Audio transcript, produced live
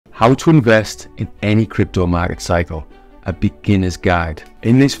How to invest in any crypto market cycle, a beginner's guide.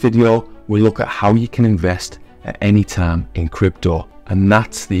 In this video, we'll look at how you can invest at any time in crypto, and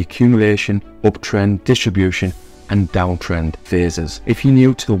that's the accumulation, uptrend, distribution, and downtrend phases. If you're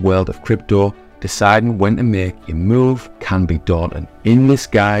new to the world of crypto, deciding when to make your move can be daunting. In this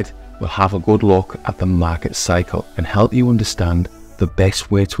guide, we'll have a good look at the market cycle and help you understand the best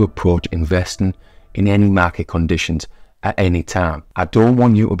way to approach investing in any market conditions at any time. I don't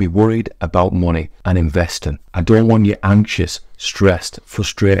want you to be worried about money and investing. I don't want you anxious, stressed,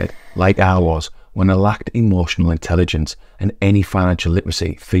 frustrated like I was when I lacked emotional intelligence and any financial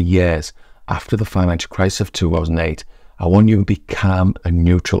literacy for years after the financial crisis of 2008. I want you to be calm and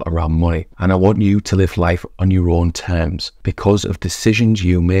neutral around money, and I want you to live life on your own terms because of decisions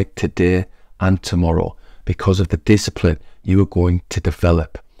you make today and tomorrow, because of the discipline you are going to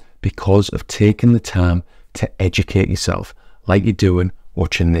develop, because of taking the time to educate yourself like you're doing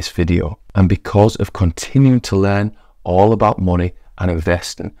watching this video, and because of continuing to learn all about money and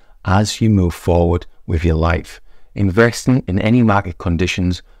investing as you move forward with your life. Investing in any market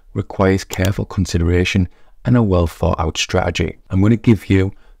conditions requires careful consideration and a well thought out strategy. I'm going to give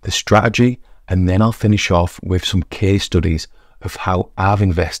you the strategy, and then I'll finish off with some case studies of how I've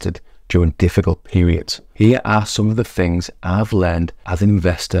invested during difficult periods. Here are some of the things I've learned as an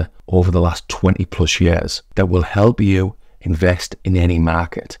investor over the last 20 plus years that will help you invest in any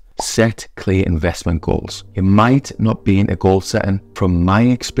market. Set clear investment goals. You might not be into goal setting. From my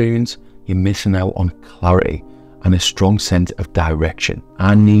experience, you're missing out on clarity and a strong sense of direction.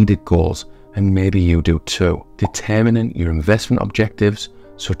 I needed goals, and maybe you do too. Determining your investment objectives,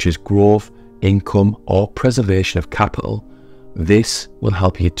 such as growth, income, or preservation of capital. This will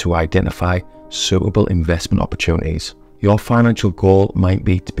help you to identify suitable investment opportunities. Your financial goal might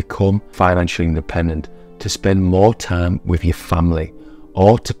be to become financially independent, to spend more time with your family,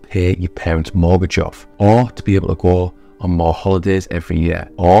 or to pay your parents' mortgage off, or to be able to go on more holidays every year,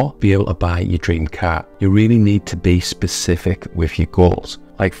 or be able to buy your dream car. You really need to be specific with your goals.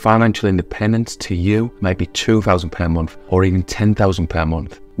 Like financial independence to you might be £2,000 per month or even £10,000 per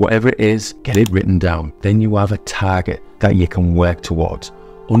month. Whatever it is, get it written down. Then you have a target that you can work towards.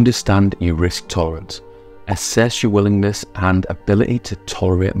 Understand your risk tolerance. Assess your willingness and ability to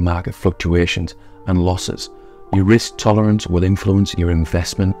tolerate market fluctuations and losses. Your risk tolerance will influence your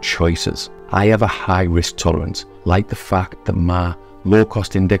investment choices. I have a high risk tolerance, like the fact that my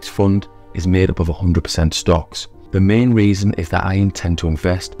low-cost index fund is made up of 100% stocks. The main reason is that I intend to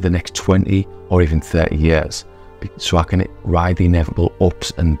invest for the next 20 or even 30 years, so I can ride the inevitable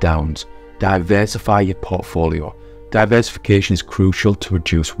ups and downs. Diversify your portfolio. Diversification is crucial to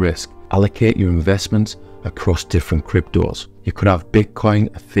reduce risk. Allocate your investments across different cryptos. You could have Bitcoin,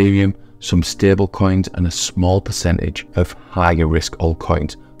 Ethereum, some stable coins, and a small percentage of higher risk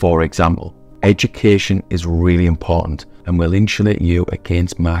altcoins, for example. Education is really important and will insulate you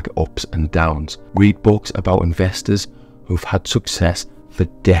against market ups and downs. Read books about investors who've had success for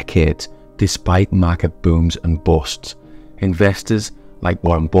decades despite market booms and busts. Investors like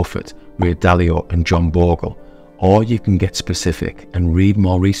Warren Buffett, Ray Dalio, and John Bogle. Or you can get specific and read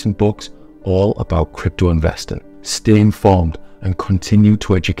more recent books all about crypto investing. Stay informed and continue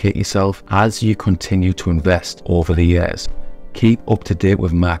to educate yourself as you continue to invest over the years. Keep up to date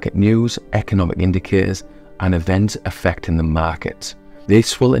with market news, economic indicators, and events affecting the markets.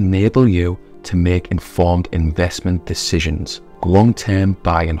 This will enable you to make informed investment decisions. Long-term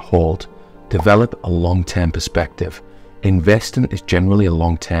buy and hold. Develop a long-term perspective. Investing is generally a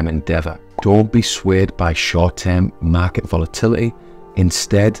long-term endeavor. Don't be swayed by short-term market volatility.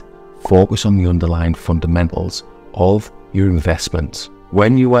 Instead, focus on the underlying fundamentals of your investments.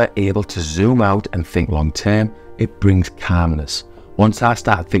 When you are able to zoom out and think long-term, it brings calmness. Once I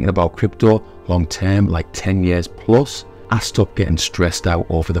started thinking about crypto long-term, like 10 years plus, I stopped getting stressed out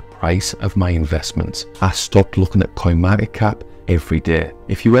over the price of my investments. I stopped looking at CoinMarketCap every day.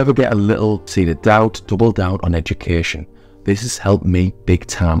 If you ever get a little seed of doubt, double down on education. This has helped me big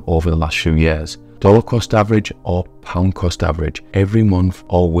time over the last few years. Dollar cost average or pound cost average every month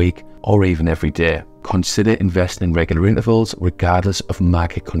or week or even every day. Consider investing in regular intervals regardless of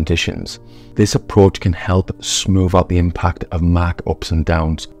market conditions. This approach can help smooth out the impact of market ups and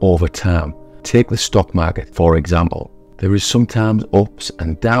downs over time. Take the stock market, for example. There is sometimes ups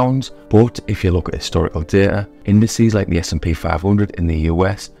and downs, but if you look at historical data, indices like the S&P 500 in the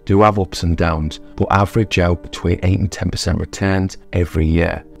US do have ups and downs, but average out between 8 and 10% returns every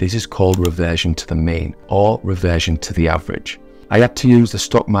year. This is called reversion to the mean or reversion to the average. I had to use the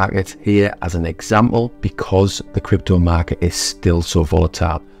stock market here as an example because the crypto market is still so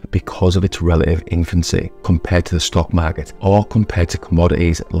volatile because of its relative infancy compared to the stock market or compared to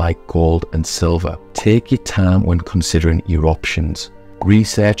commodities like gold and silver. Take your time when considering your options.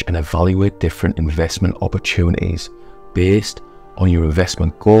 Research and evaluate different investment opportunities based on your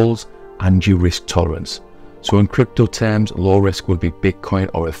investment goals and your risk tolerance. So in crypto terms, low risk would be Bitcoin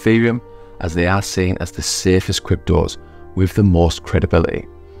or Ethereum, as they are seen as the safest cryptos with the most credibility.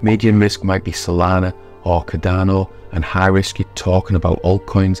 Medium risk might be Solana or Cardano, and high risk you're talking about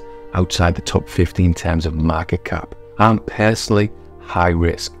altcoins outside the top 15 in terms of market cap. I'm personally high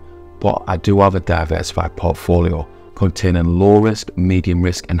risk, but I do have a diversified portfolio containing low risk, medium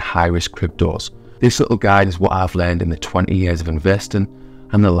risk and high risk cryptos. This little guide is what I've learned in the 20 years of investing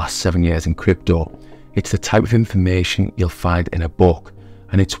and the last 7 years in crypto. It's the type of information you'll find in a book,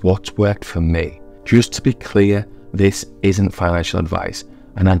 and it's what's worked for me. Just to be clear, this isn't financial advice,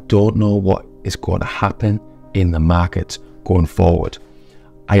 and I don't know what is going to happen in the markets going forward.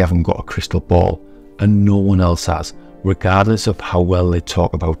 I haven't got a crystal ball, and no one else has, regardless of how well they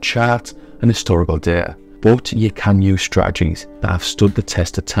talk about charts and historical data. But you can use strategies that have stood the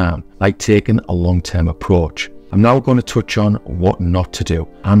test of time, like taking a long-term approach. I'm now going to touch on what not to do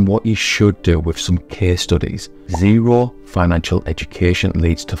and what you should do with some case studies. Zero financial education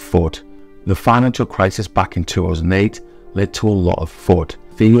leads to FUD. The financial crisis back in 2008 led to a lot of FUD,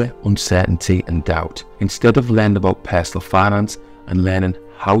 fear, uncertainty and doubt. Instead of learning about personal finance and learning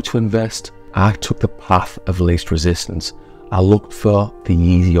how to invest, I took the path of least resistance. I looked for the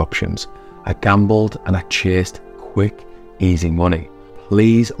easy options. I gambled and I chased quick, easy money.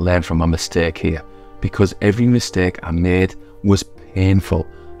 Please learn from my mistake here, because every mistake I made was painful,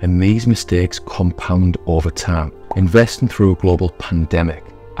 and these mistakes compound over time. Investing through a global pandemic.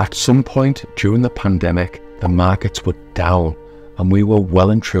 At some point during the pandemic, the markets were down and we were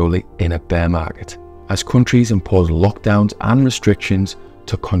well and truly in a bear market. As countries imposed lockdowns and restrictions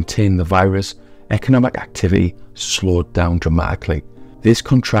to contain the virus, economic activity slowed down dramatically. This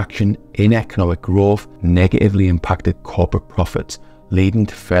contraction in economic growth negatively impacted corporate profits, leading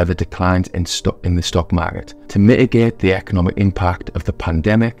to further declines in the stock market. To mitigate the economic impact of the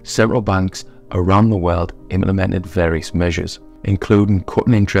pandemic, several banks around the world implemented various measures, including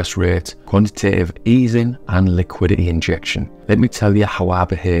cutting interest rates, quantitative easing and liquidity injection. Let me tell you how I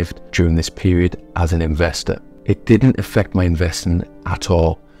behaved during this period as an investor. It didn't affect my investing at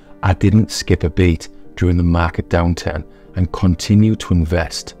all. I didn't skip a beat during the market downturn and continued to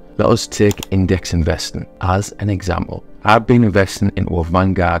invest. Let us take index investing as an example. I've been investing into a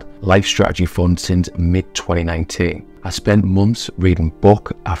Vanguard life strategy fund since mid-2019. I spent months reading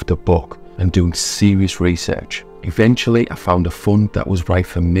book after book and doing serious research. Eventually, I found a fund that was right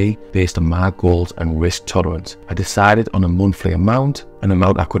for me based on my goals and risk tolerance. I decided on a monthly amount, an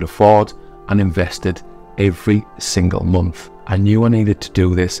amount I could afford, and invested every single month. I knew I needed to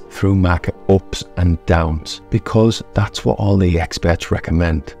do this through market ups and downs because that's what all the experts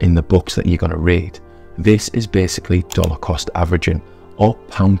recommend in the books that you're going to read. This is basically dollar cost averaging or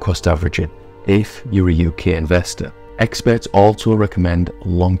pound cost averaging if you're a UK investor. Experts also recommend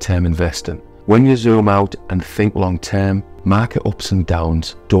long-term investing. When you zoom out and think long-term, market ups and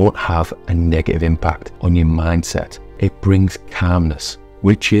downs don't have a negative impact on your mindset. It brings calmness,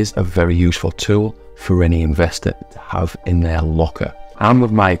 which is a very useful tool for any investor to have in their locker. And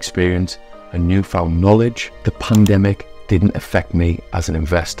with my experience and newfound knowledge, the pandemic didn't affect me as an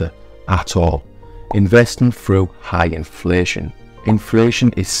investor at all. Investing through high inflation.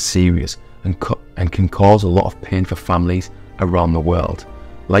 Inflation is serious and can cause a lot of pain for families around the world,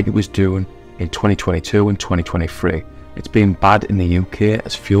 like it was doing in 2022 and 2023. It's been bad in the UK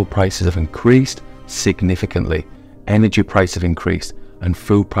as fuel prices have increased significantly, energy prices have increased, and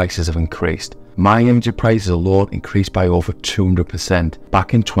food prices have increased. My energy prices alone increased by over 200%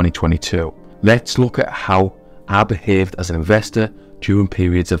 back in 2022. Let's look at how I behaved as an investor during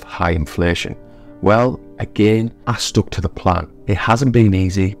periods of high inflation. Well, again, I stuck to the plan. It hasn't been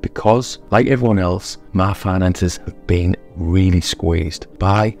easy because, like everyone else, my finances have been really squeezed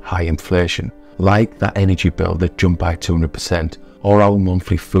by high inflation, like that energy bill that jumped by 200%, or our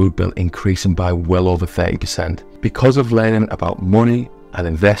monthly food bill increasing by well over 30%. Because of learning about money and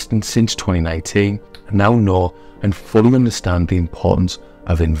investing since 2019, I now know and fully understand the importance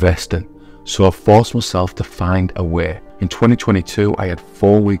of investing. So I forced myself to find a way. In 2022, I had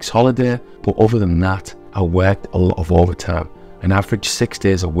 4 weeks holiday, but other than that, I worked a lot of overtime, an average 6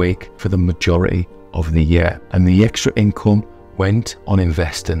 days a week for the majority of the year. And the extra income went on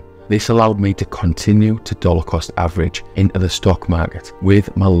investing. This allowed me to continue to dollar cost average into the stock market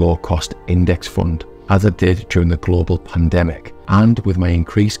with my low cost index fund. as I did during the global pandemic. And with my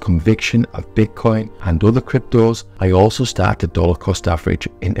increased conviction of Bitcoin and other cryptos, I also started to dollar cost average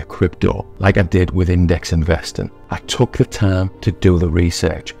into crypto like I did with index investing. I took the time to do the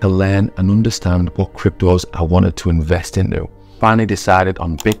research, to learn and understand what cryptos I wanted to invest into. Finally decided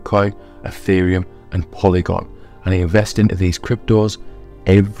on Bitcoin, Ethereum and Polygon, and I invested into these cryptos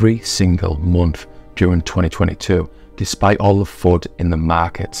every single month during 2022, despite all the FUD in the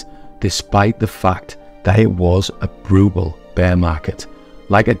markets, despite the fact that it was a brutal bear market,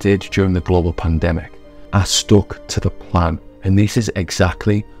 like I did during the global pandemic. I stuck to the plan, and this is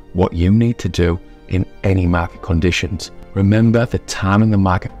exactly what you need to do in any market conditions. Remember that timing the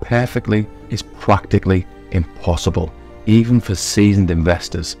market perfectly is practically impossible, even for seasoned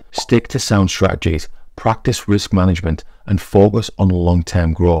investors. Stick to sound strategies, practice risk management, and focus on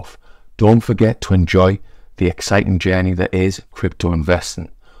long-term growth. Don't forget to enjoy the exciting journey that is crypto investing.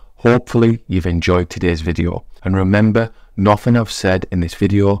 Hopefully you've enjoyed today's video, and remember, nothing I've said in this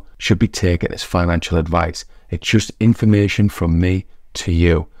video should be taken as financial advice. It's just information from me to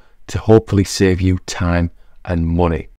you to hopefully save you time and money.